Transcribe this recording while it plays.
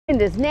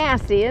Wind is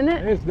nasty, isn't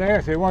it? It's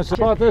nasty. It wants to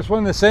put this one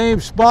in the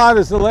same spot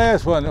as the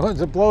last one. Once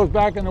it blows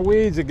back in the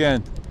weeds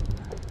again.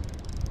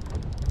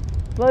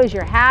 Blows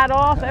your hat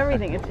off,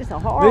 everything. It's just a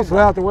horrible. At least we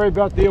don't have to worry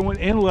about dealing with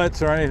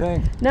inlets or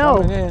anything.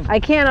 No, I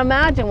can't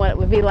imagine what it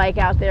would be like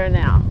out there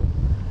now.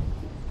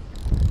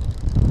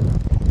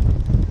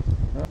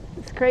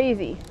 It's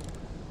crazy.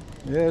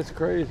 Yeah, it's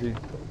crazy.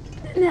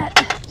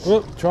 Net.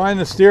 Look, trying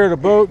to steer the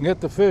boat and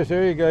get the fish.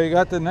 There you go. You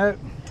got the net?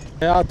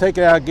 Yeah, I'll take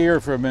it out of gear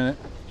for a minute.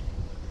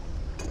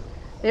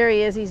 There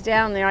he is. He's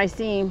down there. I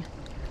see him.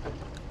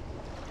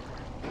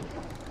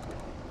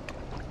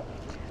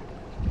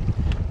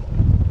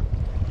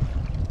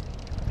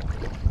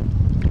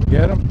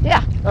 Get him?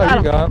 Yeah. Oh,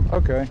 you got him.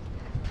 Okay.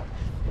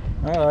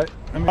 All right.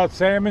 I'm out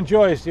Sam and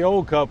Joyce, the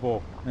old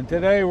couple. And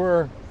today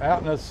we're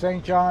out in the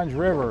St. Johns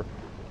River.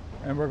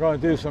 And we're going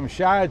to do some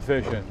shad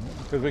fishing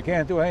because we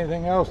can't do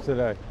anything else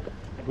today.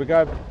 We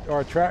got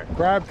our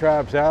crab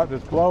traps out.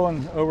 It's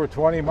blowing over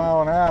 20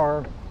 miles an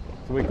hour,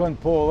 so we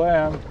couldn't pull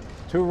them.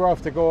 Too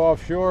rough to go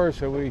offshore,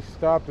 so we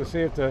stopped to see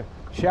if the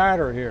shad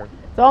are here.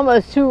 It's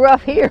almost too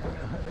rough here.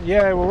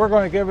 Yeah, well, we're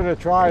going to give it a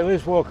try. At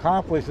least we'll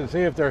accomplish and see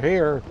if they're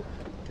here.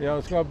 You know,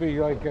 it's going to be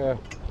like a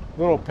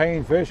little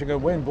pain fishing. The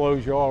wind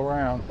blows you all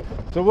around.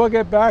 So we'll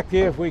get back to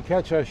you if we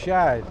catch a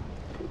shad.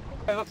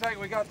 It looks like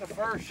we got the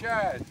first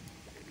shad.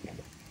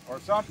 Or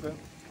something.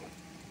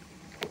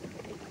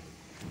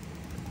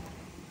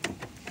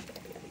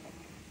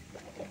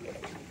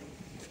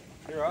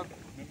 Here, I'll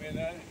give me a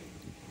net.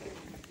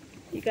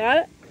 You got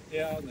it?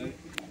 Yeah, I'll net it.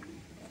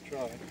 Try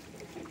it.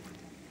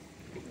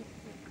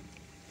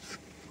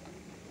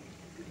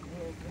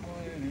 Oh, come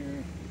on in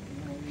here.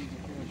 I'll use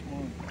the first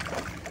one.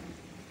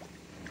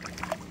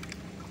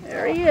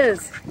 There he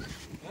is.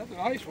 That's a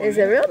nice one. It's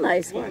a real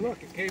nice Look, one.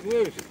 look, it came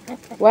loose.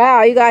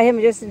 Wow, you got him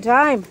just in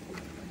time.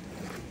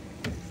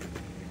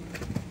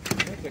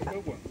 That's a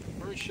good one.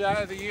 First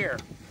shad of the year.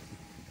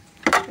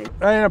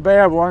 That ain't a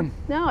bad one.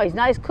 No, he's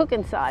nice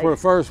cooking size. For the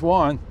first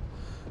one.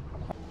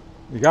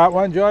 You got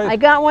one, Joyce? I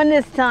got one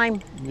this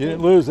time. You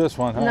didn't lose this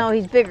one, huh? No,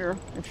 he's bigger.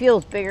 It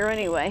feels bigger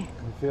anyway.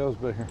 It feels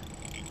bigger.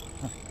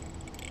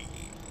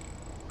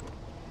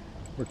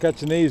 We're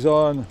catching these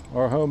on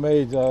our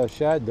homemade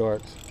shad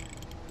darts.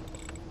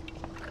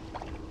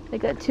 They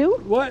got two?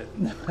 What?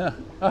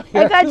 I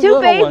got two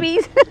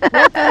babies.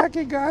 What the heck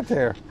you got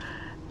there?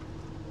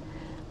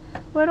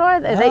 What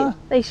are they? Huh?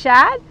 They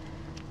shad?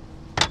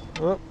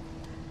 Look.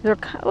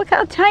 Look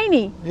how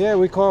tiny. Yeah,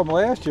 we caught them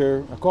last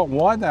year. I caught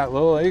one that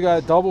little. You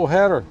got a double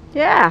header.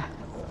 Yeah.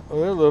 Oh,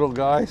 they're little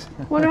guys.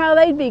 Wonder how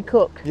they'd be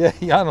cooked. Yeah,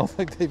 I don't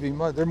think they'd be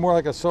much. They're more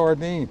like a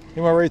sardine.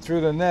 You went right through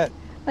the net.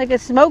 Like a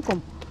smoke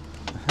them.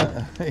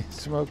 You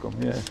smoke them,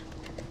 yeah.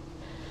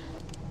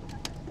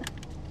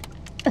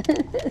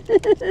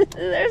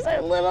 There's a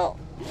little.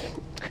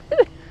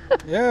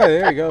 Yeah,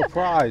 there you go,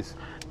 prize.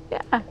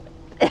 Yeah.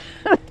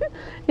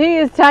 He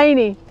is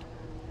tiny.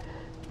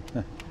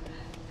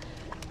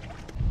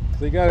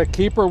 So you got a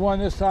keeper one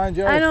this time,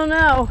 Joe? I don't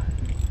know.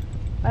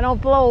 I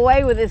don't blow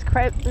away with this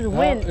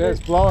wind. No,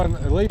 it's blowing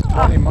at least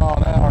 20 miles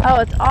an hour.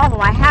 Oh, it's awful.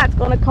 My hat's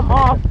going to come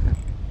off.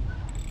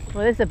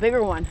 Well, this is a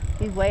bigger one.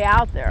 He's way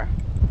out there.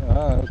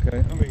 Oh,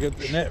 okay. Let me get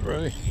the net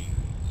ready.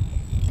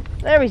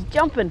 There, he's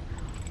jumping.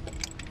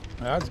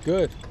 That's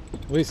good.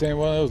 At least ain't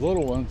one of those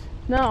little ones.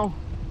 No.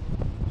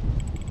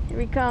 Here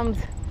he comes.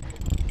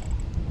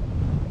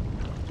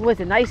 Oh,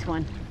 it's a nice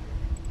one.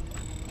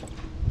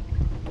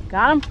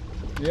 Got him?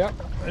 Yep,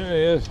 there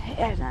he is.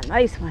 There's a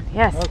nice one,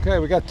 yes. Okay,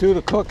 we got two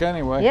to cook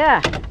anyway.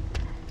 Yeah.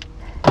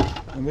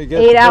 Let me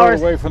get 8 the boat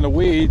hours away from the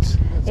weeds.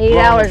 It's 8 blowing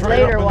hours right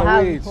later, up in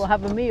the weeds. we'll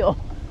have a meal.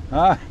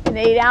 Huh? In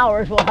 8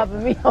 hours, we'll have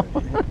a meal.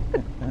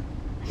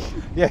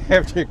 Yeah,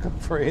 after you cook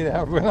for 8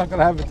 hours. We're not going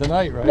to have it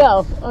tonight, right?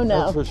 No, oh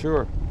no. That's for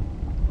sure.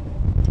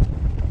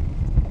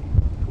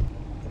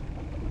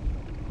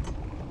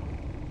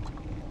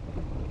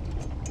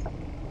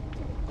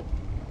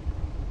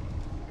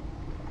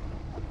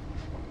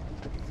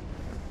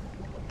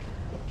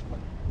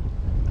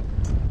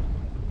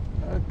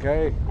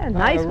 Okay. A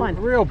nice one.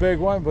 Real big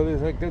one, but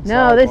it's a good size.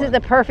 No, this one. is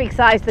the perfect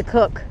size to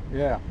cook.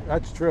 Yeah,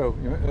 that's true.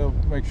 It'll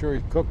make sure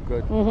he's cooked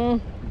good.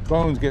 Mm-hmm.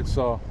 Bones get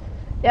soft.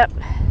 Yep.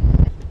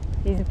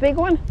 He's a big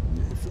one?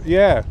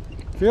 Yeah,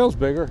 feels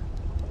bigger.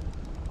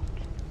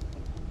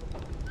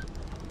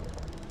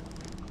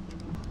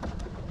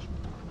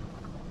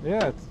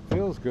 Yeah, it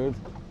feels good.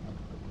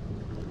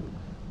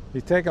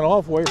 He's taking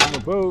off away from the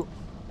boat.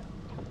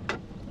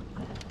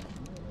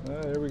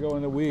 There we go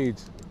in the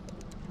weeds.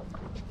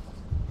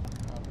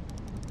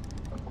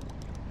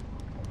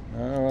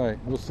 All right,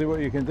 we'll see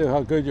what you can do,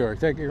 how good you are.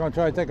 You're going to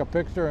try to take a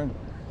picture, and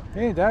he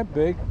ain't that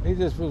big. He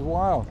just was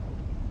wild.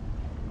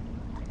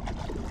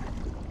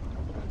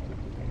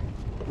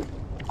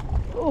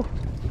 Oh.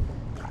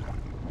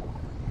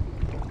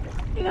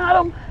 You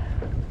got him.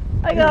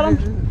 I got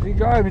him. You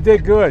got him. You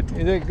did good.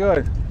 You did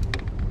good.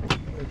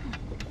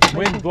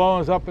 Wind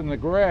blowing us up in the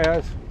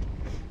grass.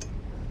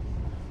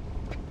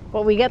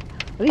 Well, at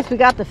least we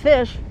got the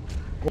fish.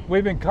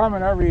 We've been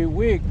coming every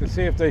week to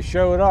see if they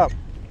showed up.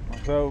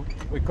 So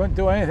we couldn't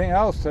do anything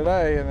else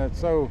today, and it's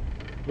so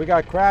we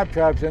got crab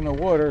traps in the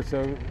water,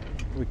 so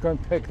we couldn't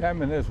pick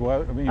them in this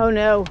weather. I mean, Oh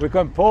no. we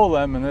couldn't pull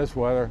them in this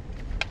weather.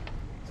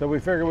 So we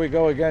figured we'd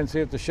go again and see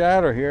if the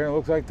shad are here, and it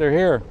looks like they're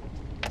here.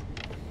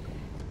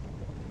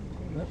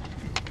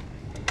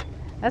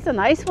 That's a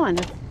nice one.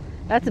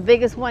 That's the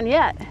biggest one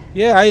yet.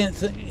 Yeah, I didn't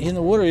think in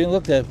the water he didn't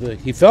look that big.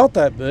 He felt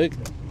that big.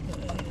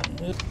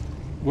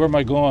 Where am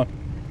I going?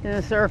 In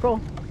a circle.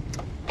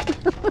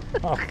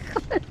 Oh.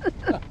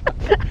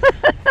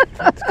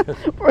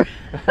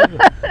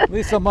 At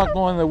least I'm not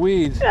going in the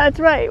weeds. That's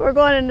right. We're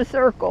going in the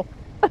circle.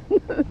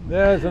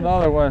 There's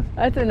another one.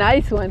 That's a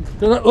nice one.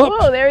 Oops.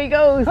 Oh, there he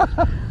goes.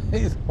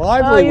 He's Oh,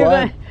 lively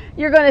one.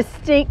 you're gonna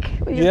stink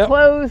with your Yep.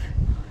 clothes.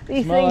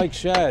 These Smell things. like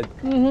shad.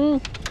 Mm-hmm.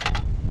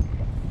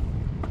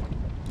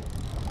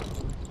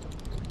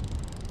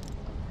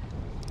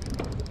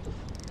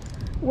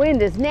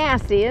 Wind is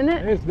nasty, isn't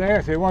it? It's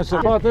nasty. It wants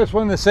to put this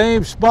one in the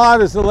same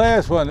spot as the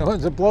last one.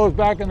 Once it blows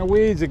back in the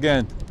weeds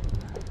again.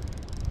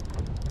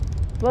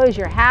 Blows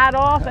your hat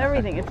off,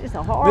 everything. It's just a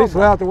At horrible. least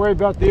we don't have to worry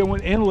about dealing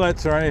with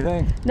inlets or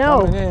anything. No,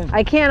 coming in.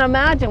 I can't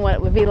imagine what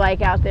it would be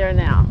like out there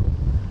now.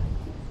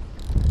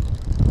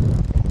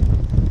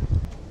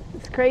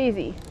 It's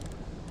crazy.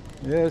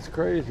 Yeah, it's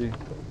crazy.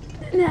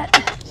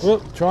 Net. Well,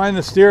 trying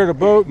to steer the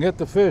boat and get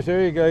the fish.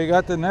 There you go. You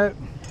got the net?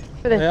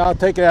 For the- Yeah, I'll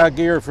take it out of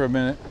gear for a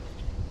minute.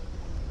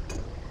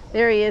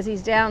 There he is.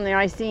 He's down there.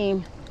 I see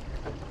him.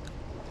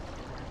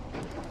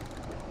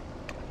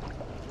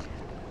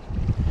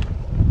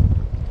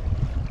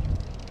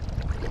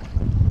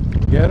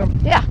 Get him?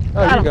 Yeah. Oh,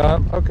 got you him. got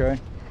him. Okay.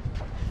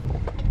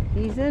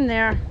 He's in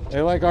there.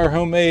 They like our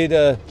homemade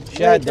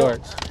shad Wait,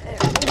 darts.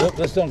 Oop,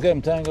 let's don't get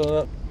them tangled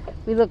up.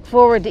 We look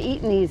forward to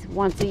eating these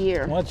once a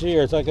year. Once a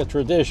year, it's like a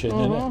tradition,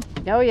 isn't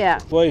it? Oh yeah.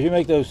 Boy, if you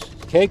make those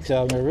cakes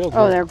out, they're real good.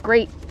 Oh, they're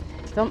great.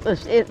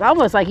 It's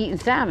almost like eating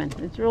salmon.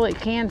 It's really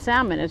canned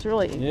salmon. It's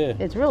really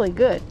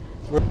good.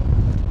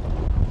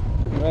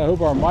 I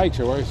hope our mics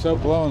are working. So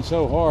blowing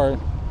so hard.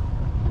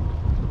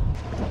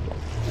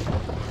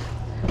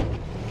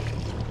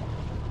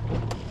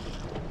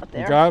 Up You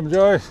there. got him,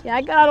 Joyce? Yeah,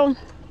 I got him.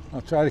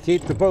 I'll try to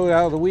keep the boat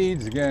out of the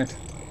weeds again.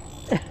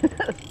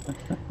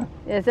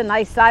 It's a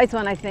nice size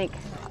one, I think.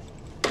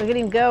 Look at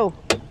him go.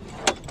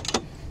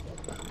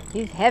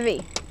 He's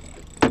heavy.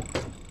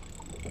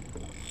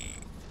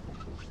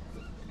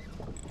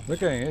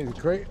 Look at him. He's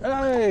great.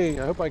 Hey,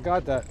 I hope I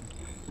got that.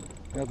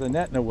 Got the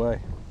net in the way.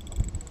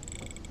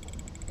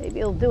 Maybe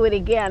he'll do it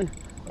again.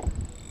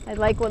 I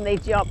like when they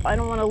jump. I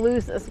don't want to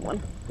lose this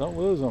one. Don't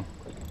lose them.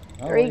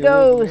 There he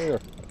goes.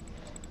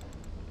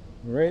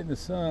 Right in the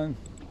sun,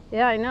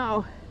 Yeah, I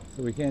know.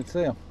 so we can't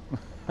see him.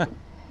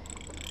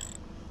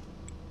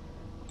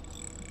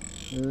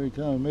 Here he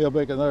comes. Maybe I'll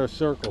make another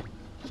circle.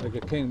 Like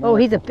a king. Oh,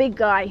 he's a big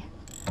guy.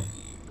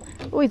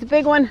 Oh, he's a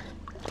big one.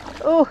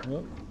 Oh,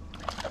 Oh,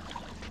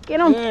 get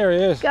him. there he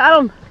is. Got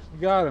him.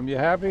 You got him. You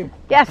happy?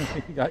 Yes.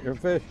 You got your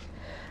fish.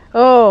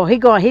 Oh, he's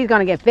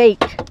gonna get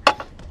baked.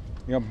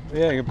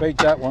 Yeah, you bake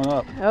that one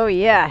up. Oh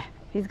yeah,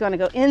 he's gonna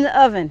go in the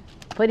oven.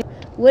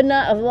 Would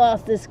not have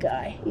lost this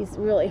guy. He's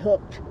really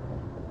hooked.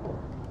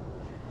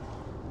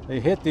 They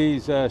hit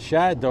these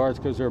shad darts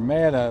because they're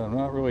mad at them,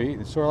 not really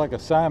eating. It's sort of like a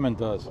salmon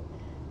does.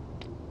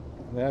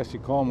 They actually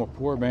call him a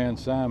poor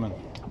man's salmon.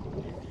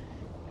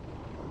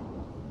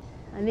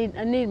 I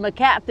need my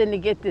captain to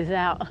get this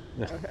out.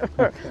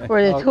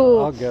 or the I'll- tool.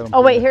 I'll get 'em Oh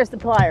for wait, you. here's the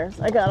pliers.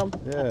 I got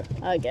them. Yeah,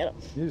 I'll get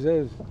them. use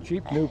those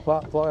cheap new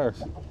pot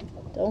pliers.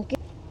 Don't get.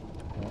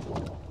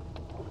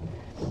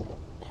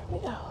 There we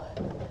go.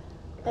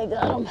 I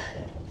got them.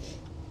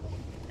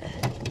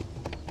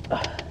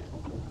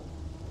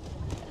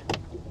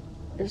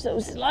 They're so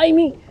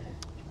slimy.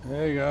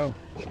 There you go.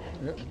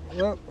 Yep.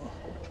 Yep.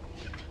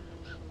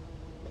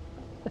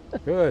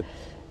 Good. Look at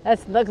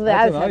That's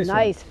that. a That's a nice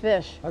nice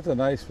fish. That's a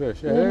nice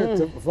fish. Yeah,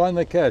 they're fun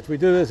to catch. We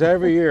do this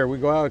every year. We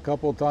go out a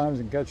couple of times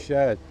and catch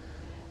shad.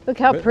 Look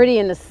how But pretty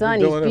in the sun.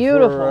 Been He's doing it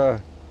beautiful.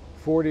 for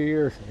 40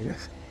 years, I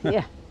guess.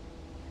 Yeah.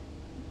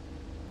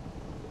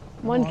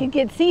 One could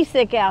get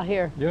seasick out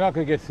here. You're not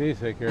going to get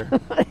seasick here.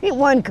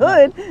 One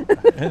could.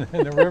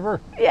 in the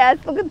river? Yes,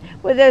 look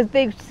at with those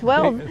big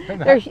swells. Not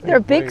They're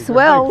big They're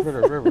swells. big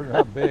for the river,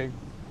 not big.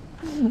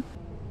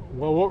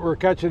 Well, what we're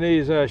catching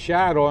these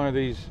shad on are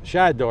these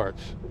shad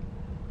darts.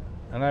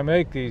 And I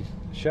make these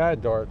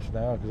shad darts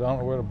now because I don't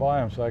know where to buy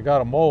them. So I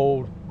got a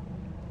mold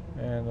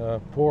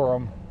and pour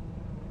them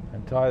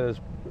and tie this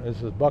is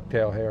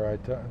bucktail hair I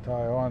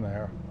tie on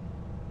there.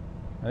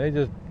 And they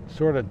just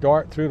sort of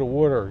dart through the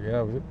water, you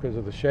know, because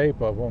of the shape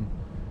of them.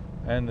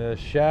 And the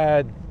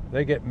shad,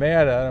 they get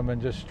mad at them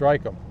and just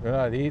strike them. They're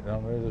not eating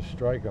them, they're just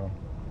striking them.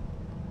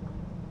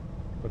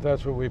 But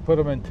that's what we put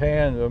them in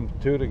tandem,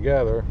 two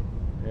together,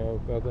 you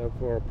know, about that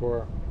far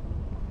apart.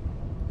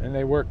 And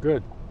they work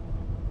good.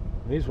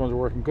 These ones are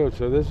working good.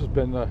 So this has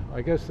been,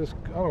 I guess this,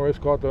 I don't know what it's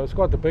called, though. It's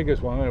called the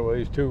biggest one anyway,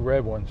 these two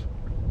red ones.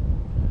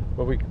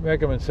 But we make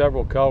them in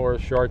several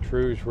colors,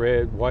 chartreuse,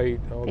 red,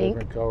 white, all Pink.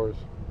 different colors.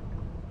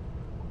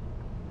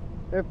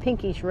 They're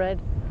pinkish red.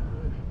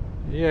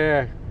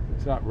 Yeah,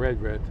 It's not red.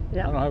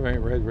 Yeah. I don't have any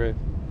red.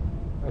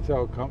 That's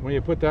how it comes. When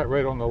you put that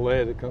red on the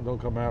lead, it don't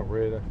come out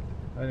red.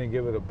 I didn't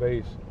give it a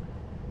base.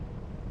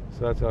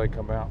 So that's how they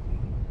come out.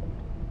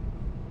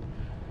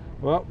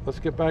 Well, let's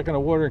get back in the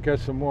water and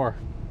catch some more.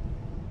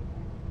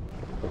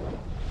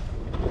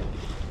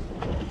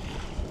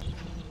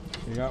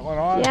 You got one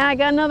on? Yeah, I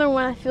got another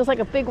one. It feels like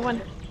a big one.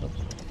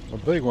 A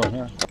big one,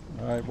 huh?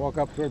 All right, walk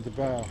up toward the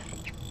bow.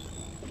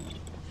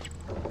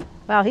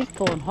 Wow, he's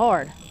pulling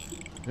hard.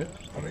 Yeah,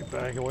 let me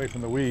back away from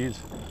the weeds.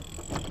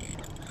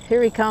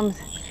 Here he comes.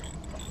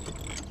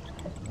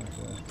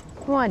 Okay.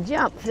 Come on,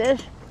 jump, fish.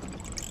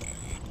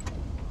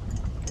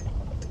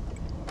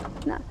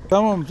 No.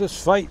 Some of them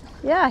just fight.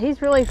 Yeah,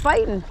 he's really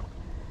fighting.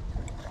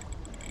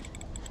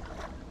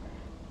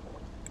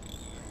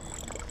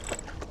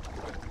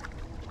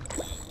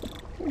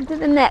 Into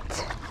the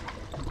net.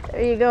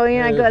 There you go.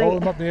 You're not Hold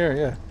going him up in the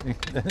air,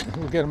 yeah.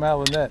 We'll get him out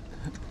of the net.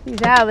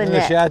 He's out of the And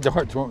net. the shad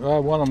darts, one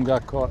of them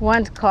got caught.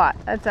 One's caught.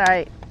 That's all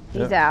right.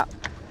 He's Yep. out.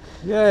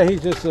 Yeah,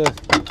 he's just a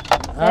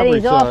And average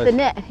he's off size. the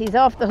net. He's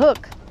off the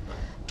hook.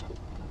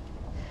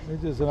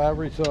 He's just an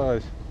average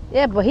size.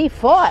 Yeah, but he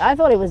fought. I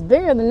thought he was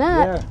bigger than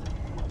that. Yeah.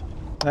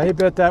 Now he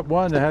bit that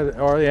one that had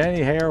hardly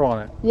any hair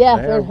on it. Yeah,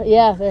 The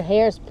hair- their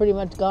hair's pretty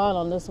much gone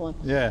on this one.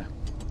 Yeah.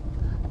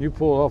 You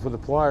pull it off with the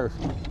pliers.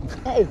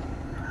 Hey.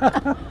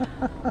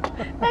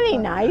 That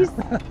ain't nice.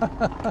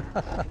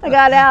 I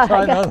got out.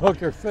 Trying to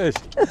unhook your fish.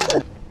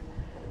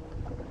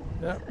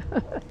 Yep.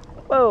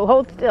 Whoa,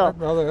 hold still.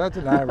 Brother, that's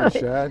an average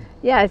shad.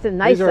 Yeah, it's a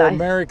nice These are size.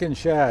 American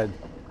shad.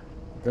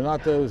 They're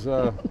not those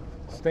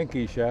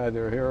stinky shad.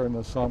 They're here in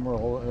the summer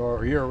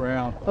or year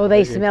round. Oh,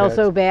 they that you smell catch.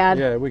 so bad.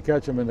 Yeah, we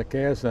catch them in the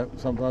cast net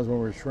sometimes when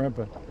we're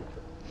shrimping.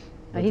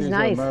 But He's these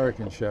nice. are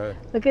American shad.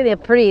 Look at how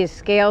pretty his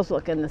scales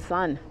look in the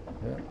sun.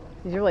 Yeah.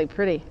 He's really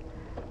pretty.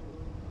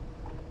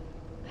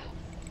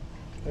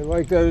 They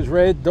like those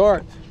red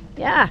darts.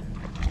 Yeah.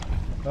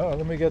 Oh,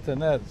 let me get the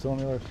net. It's on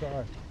the other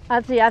side.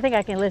 Let's see. I think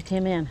I can lift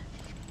him in.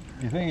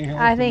 You think you can?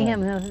 I think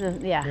lift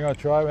him. Yeah. You're gonna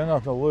try. We're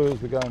not gonna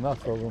lose. We got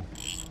enough of them.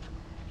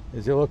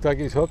 Does he look like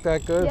he's hooked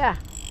that good? Yeah.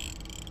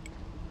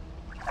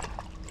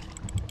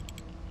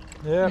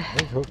 Yeah,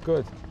 he's hooked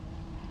good.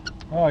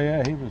 Oh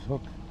yeah, he was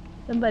hooked.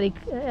 Somebody.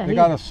 They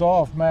got a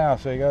soft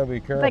mouth, so you gotta be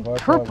careful. like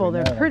That's why we purple.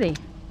 They're net 'em. pretty.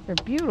 They're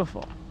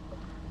beautiful.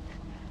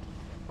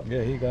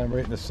 Yeah, he got him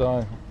right in the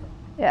side.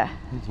 Yeah.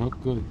 He's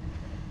hooked good.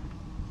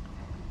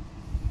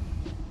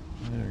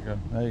 There you go.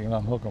 Now you can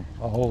unhook him.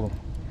 I'll hold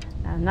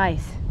him.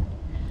 Nice.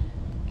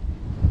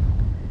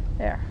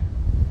 There.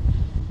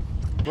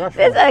 Brush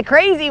This is him. a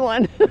crazy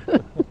one.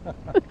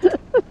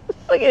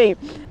 Look at him.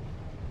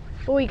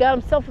 Oh, he got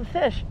himself a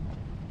fish.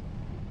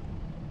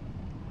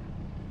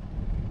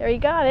 There, he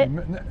got it.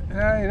 No,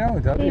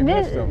 you don't. He You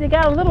missed He him.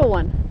 got a little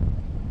one.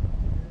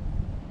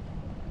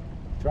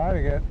 Try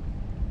to get.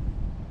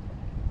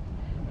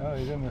 Oh,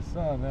 he's in the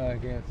sun. Now I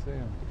can't see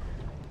him.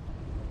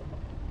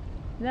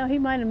 No, he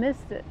might have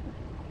missed it.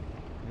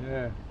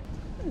 Yeah.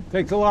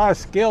 Takes a lot of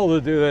skill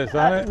to do this, A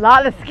doesn't it?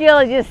 lot of skill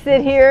to just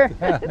sit here.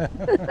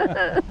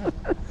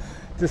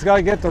 Just got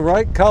to get the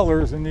right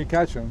colors and you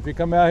catch them. If you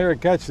come out here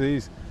and catch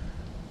these,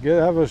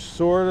 have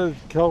assorted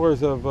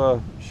colors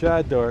of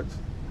shad darts.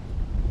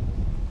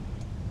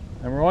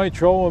 And we're only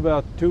trolling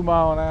about 2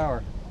 miles an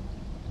hour.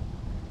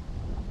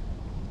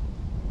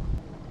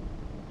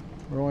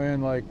 We're only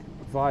in like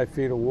 5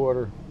 feet of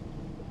water.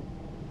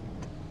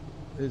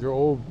 These are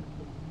old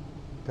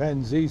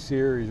Penn Z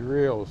series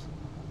reels.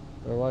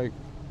 They're like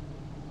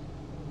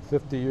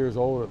 50 years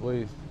old at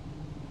least.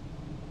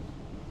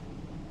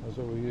 That's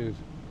what we use.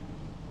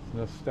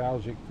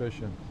 Nostalgic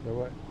fishing,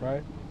 so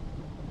right?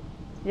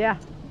 Yeah.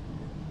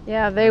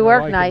 Yeah, they And I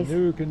work like nice. in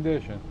new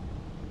condition.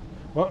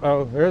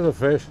 Uh-oh, there's a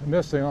fish. I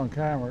missed him on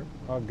camera.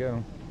 I'll get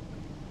him.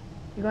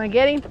 You gonna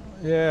get him?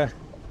 Yeah.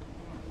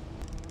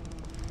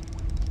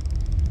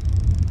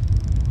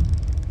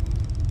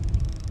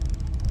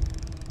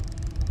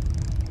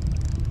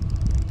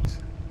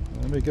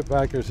 Let me get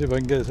back here, see if I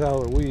can get us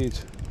out of the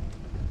weeds.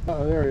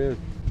 Oh, there he is.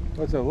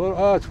 What's that little?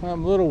 Oh, it's one of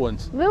them little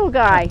ones. Little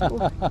guy.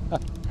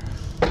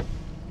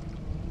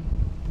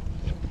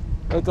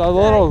 That's a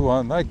little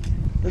one. Like,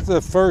 this is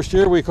the first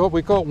year we caught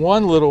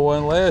one little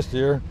one last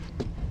year.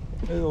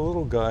 There's a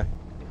little guy.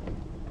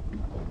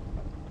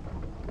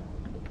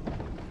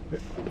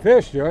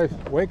 Fish, Joyce.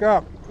 Wake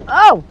up.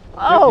 Oh, You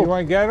oh.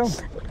 want to get him?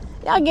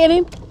 I'll get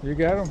him. You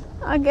get him?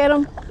 I'll get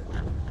him.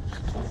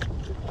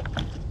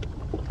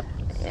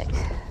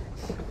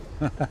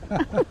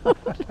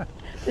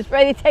 Just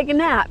ready to take a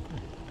nap.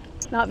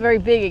 Not very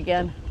big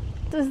again.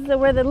 This is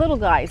where the little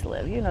guys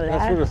live. You know that.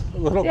 That's where the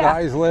little Yeah.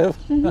 guys live.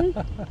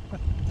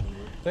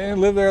 They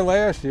didn't live there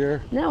last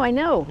year. No, I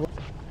know.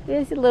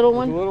 There's a little The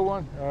one. little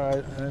one? All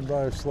right,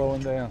 everybody's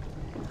slowing down.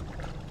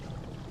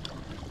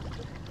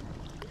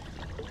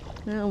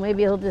 Well,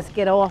 maybe he'll just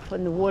get off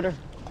in the water.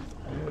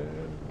 Yeah,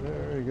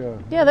 there you go.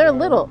 Yeah, they're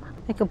little.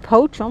 I could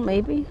poach them,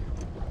 maybe.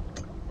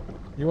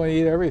 You want to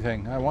eat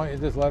everything. I want you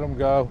to just let them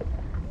go.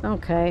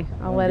 Okay,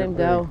 I'll I'll let get him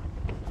go.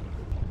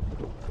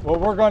 Well,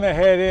 we're going to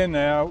head in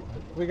now.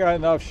 we got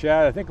enough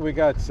shad. I think we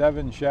got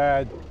 7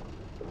 shad.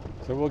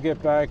 So we'll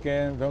get back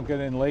in. Don't get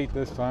in late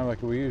this time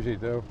like we usually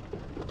do.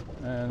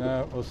 And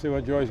we'll see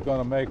what Joy's going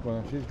to make with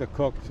them. She's the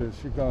cook, so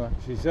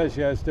she says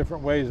she has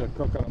different ways of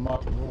cooking them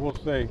up. We'll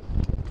see.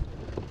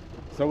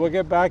 So we'll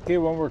get back to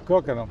you when we're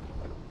cooking them.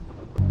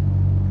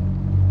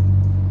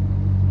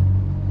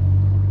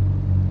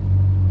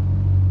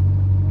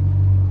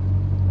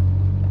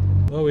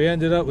 Well, we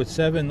ended up with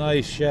 7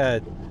 nice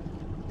shad.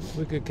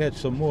 We could catch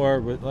some more,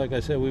 but like I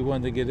said, we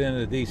wanted to get in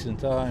at a decent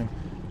time.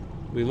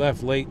 We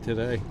left late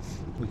today.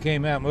 We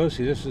came out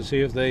mostly just to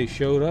see if they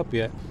showed up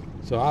yet.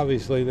 So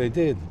obviously they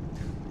did.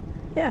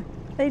 Yeah,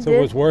 they did. So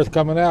it was worth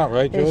coming out,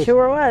 right, Joyce? It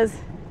sure was.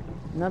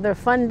 Another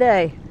fun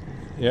day.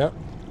 Yep.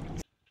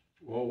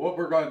 Well, what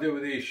we're going to do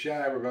with these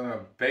shad, we're going to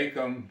bake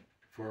them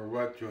for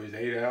what, Joyce,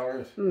 8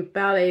 hours?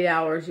 About 8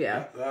 hours,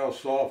 yeah. That'll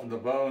soften the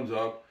bones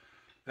up.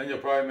 Then you'll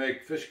probably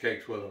make fish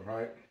cakes with them,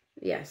 right?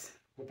 Yes.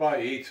 We'll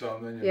probably eat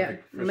some, then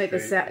you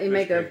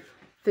make a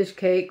fish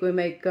cake. We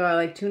make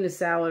like tuna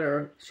salad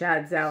or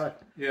shad salad.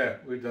 Yeah,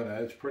 we've done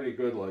that. It's pretty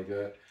good like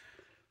that.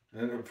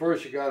 And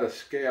first you got to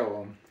scale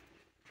them.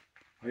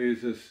 I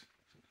use this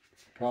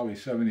probably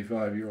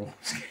 75-year-old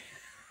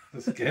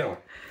scale.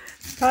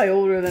 Probably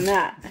older than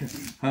that.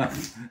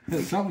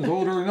 Something's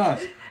older than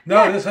us.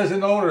 No, this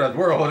isn't older than us.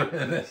 We're older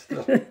than this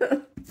stuff.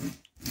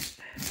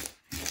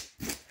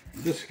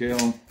 Just scale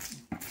them.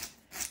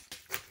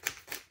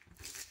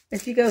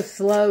 If you go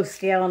slow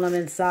scaling them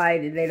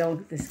inside,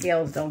 the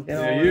scales don't get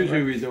all over.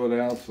 Usually we do it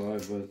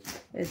outside, but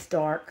it's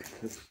dark.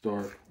 It's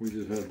dark. We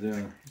just had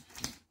dinner.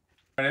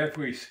 Right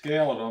after we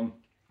scaled them,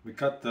 we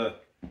cut the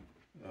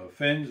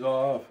fins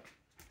off.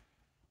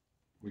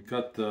 We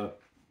cut the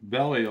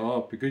belly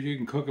off because you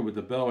can cook it with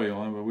the belly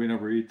on, but we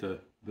never eat the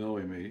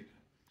belly meat.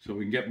 So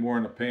we can get more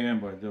in the pan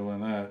by doing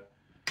that.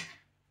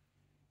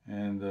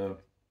 And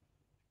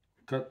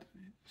cut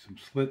some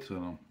slits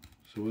in them.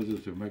 So what is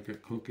this, to make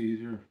it cook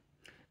easier?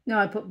 No,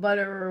 I put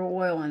butter or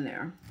oil in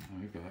there.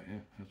 I got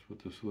you. That's what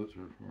the slits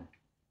are for.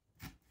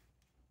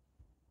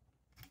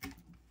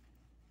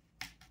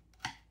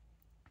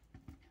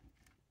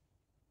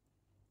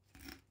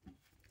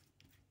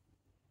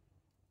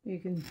 You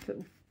can put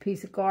a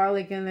piece of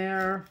garlic in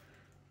there,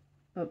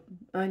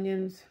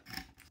 onions.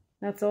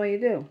 That's all you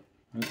do.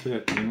 That's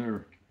it.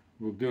 And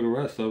we'll do the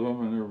rest of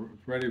them and they're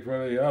ready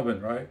for the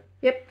oven, right?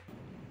 Yep.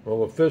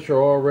 Well, the fish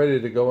are all ready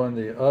to go in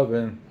the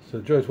oven. So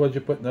Joyce, what'd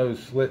you put in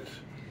those slits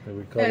that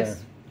we cut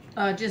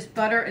in? Just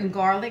butter and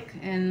garlic,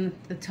 and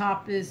the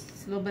top is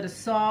a little bit of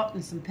salt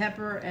and some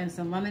pepper and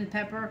some lemon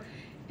pepper,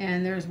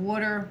 and there's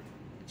water,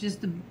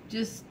 just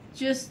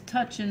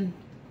touching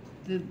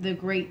the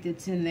grate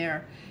that's in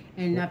there,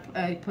 and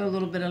I put a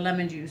little bit of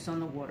lemon juice on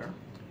the water.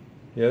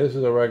 Yeah, this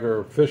is a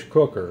regular fish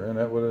cooker, isn't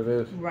that what it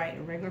is? Right,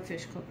 a regular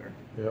fish cooker.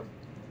 Yep.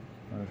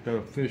 It's got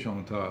a fish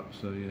on the top,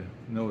 so you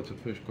know it's a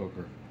fish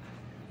cooker.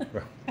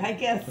 I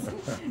guess.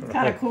 It's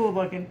kind of cool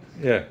looking.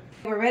 Yeah.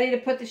 We're ready to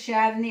put the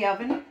shad in the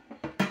oven.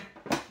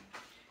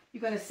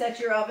 You're going to set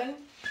your oven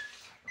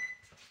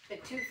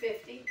at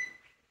 250.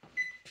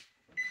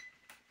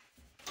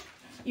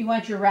 You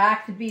want your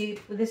rack to be,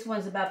 this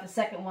one's about the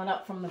second one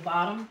up from the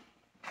bottom.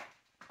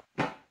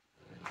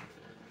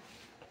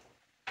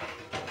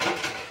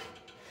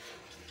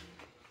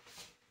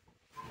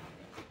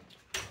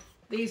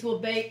 These will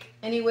bake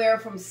anywhere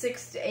from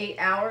 6 to 8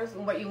 hours.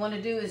 And what you want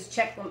to do is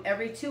check them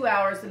every 2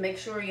 hours to make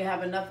sure you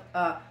have enough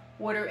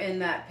water in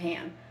that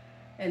pan.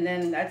 And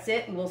then that's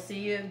it, and we'll see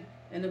you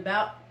in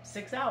about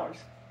 6 hours.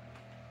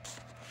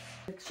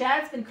 The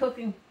shad's been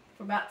cooking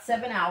for about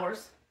 7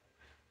 hours.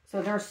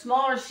 So they're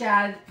smaller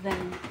shad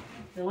than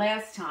the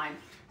last time.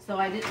 So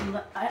I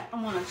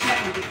want to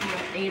check them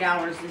before 8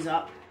 hours is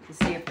up to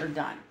see if they're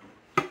done.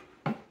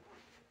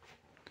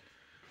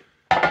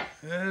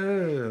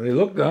 They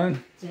look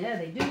done. Yeah,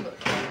 they do look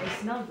good. They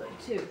smell good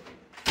too.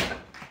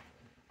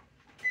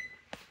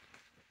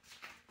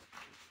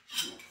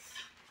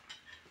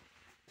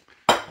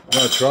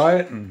 Want to try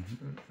it and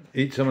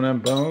eat some of them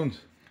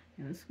bones?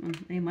 Yeah, this one,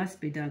 they must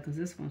be done because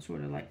this one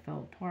sort of like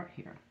fell apart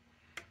here.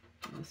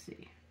 Let's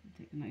see.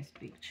 Take a nice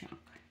big chunk.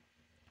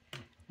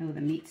 Oh, the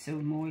meat's so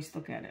moist.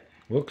 Look at it.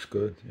 Looks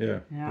good.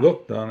 Yeah.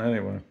 Look done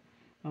anyway.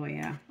 Oh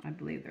yeah, I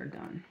believe they're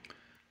done.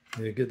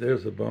 You get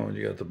there's the bone.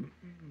 You got the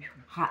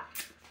hot.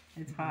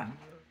 It's hot.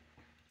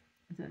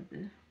 Is that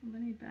the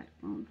mini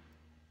backbone?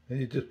 And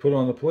you just put it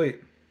on the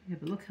plate. Yeah,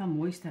 but look how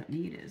moist that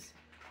meat is.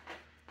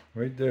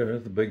 Right there.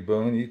 That's the big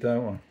bone. Eat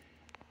that one.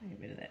 Get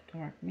rid of that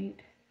dark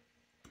meat.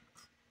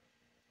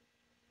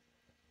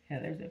 Yeah,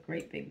 there's a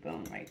great big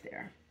bone right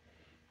there.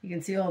 You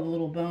can see all the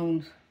little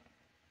bones.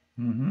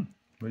 Mm-hmm.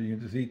 But you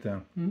can just eat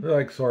them. Mm-hmm. They're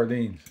like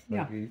sardines.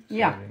 Yeah. Like you eat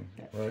yeah. Sardines,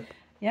 right?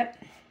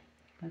 Yep.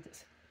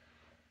 That's it.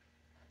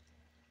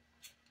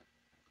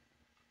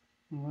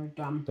 We're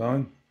done.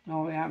 Done?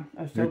 Oh, yeah.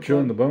 You're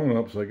chewing the bone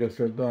up, so I guess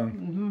they're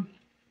done.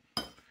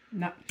 Mm-hmm.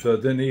 No. So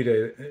it didn't eat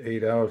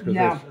 8 hours because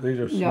no. these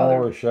are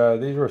smaller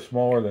shad. These were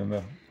smaller than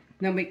the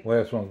we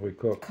last ones we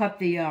cooked. Cut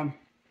the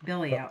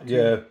belly out, too.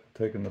 Yeah,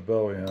 taking the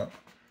belly out.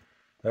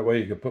 That way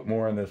you could put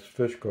more in this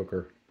fish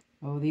cooker.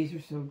 Oh, these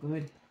are so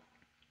good.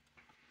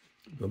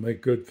 They'll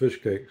make good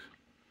fish cakes.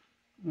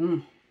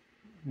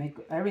 Make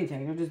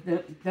everything.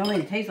 They don't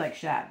even taste like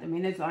shad. I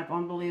mean, it's like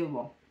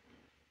unbelievable.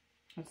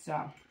 It's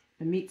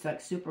the meat's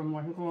like super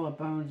more. Look at all the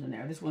bones in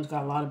there. This one's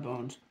got a lot of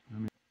bones.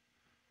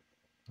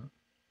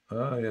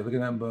 Oh yeah, look at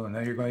that bone. Now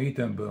you're going to eat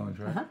them bones,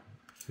 right?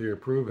 So you're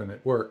proving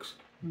it works.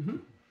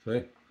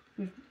 See?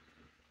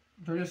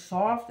 They're just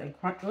soft and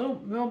crunch,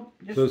 real.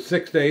 So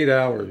 6 to 8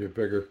 hours, you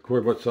figure,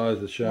 according to what size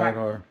the shad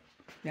are.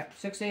 Yep,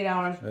 6 to 8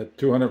 hours. At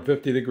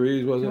 250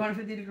 degrees, was it?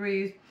 250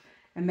 degrees,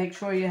 and make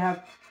sure you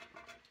have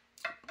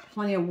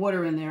plenty of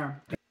water in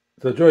there.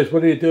 So Joyce,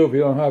 what do you do if you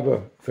don't have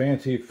a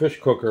fancy fish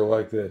cooker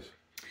like this?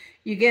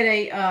 You get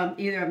a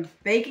either a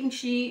baking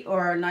sheet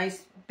or a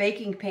nice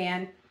baking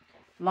pan,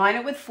 line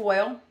it with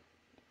foil,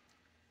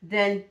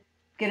 then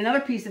get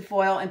another piece of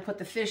foil and put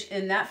the fish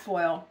in that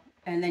foil,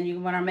 and then you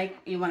want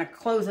to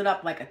close it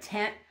up like a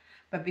tent.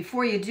 But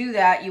before you do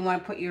that, you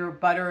want to put your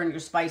butter and your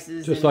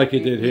spices. Just like you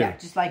did here. Yeah,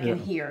 just like in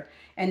here.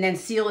 And then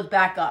seal it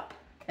back up.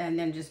 And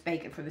then just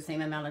bake it for the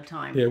same amount of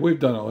time. Yeah, we've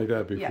done it like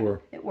that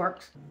before. Yeah, it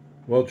works.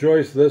 Well,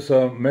 Joyce, this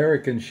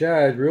American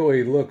shad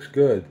really looks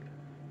good.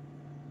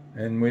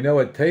 And we know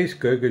it tastes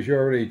good because you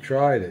already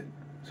tried it.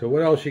 So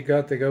what else you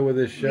got to go with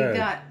this shad? We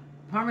got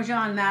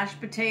Parmesan mashed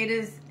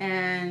potatoes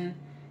and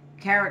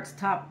carrots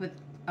topped with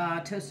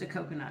toasted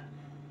coconut.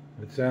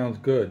 It sounds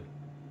good.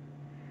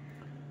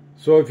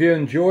 So if you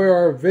enjoy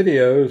our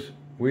videos,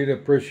 we'd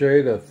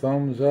appreciate a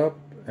thumbs up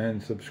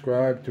and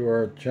subscribe to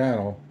our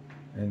channel.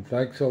 And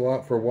thanks a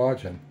lot for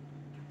watching.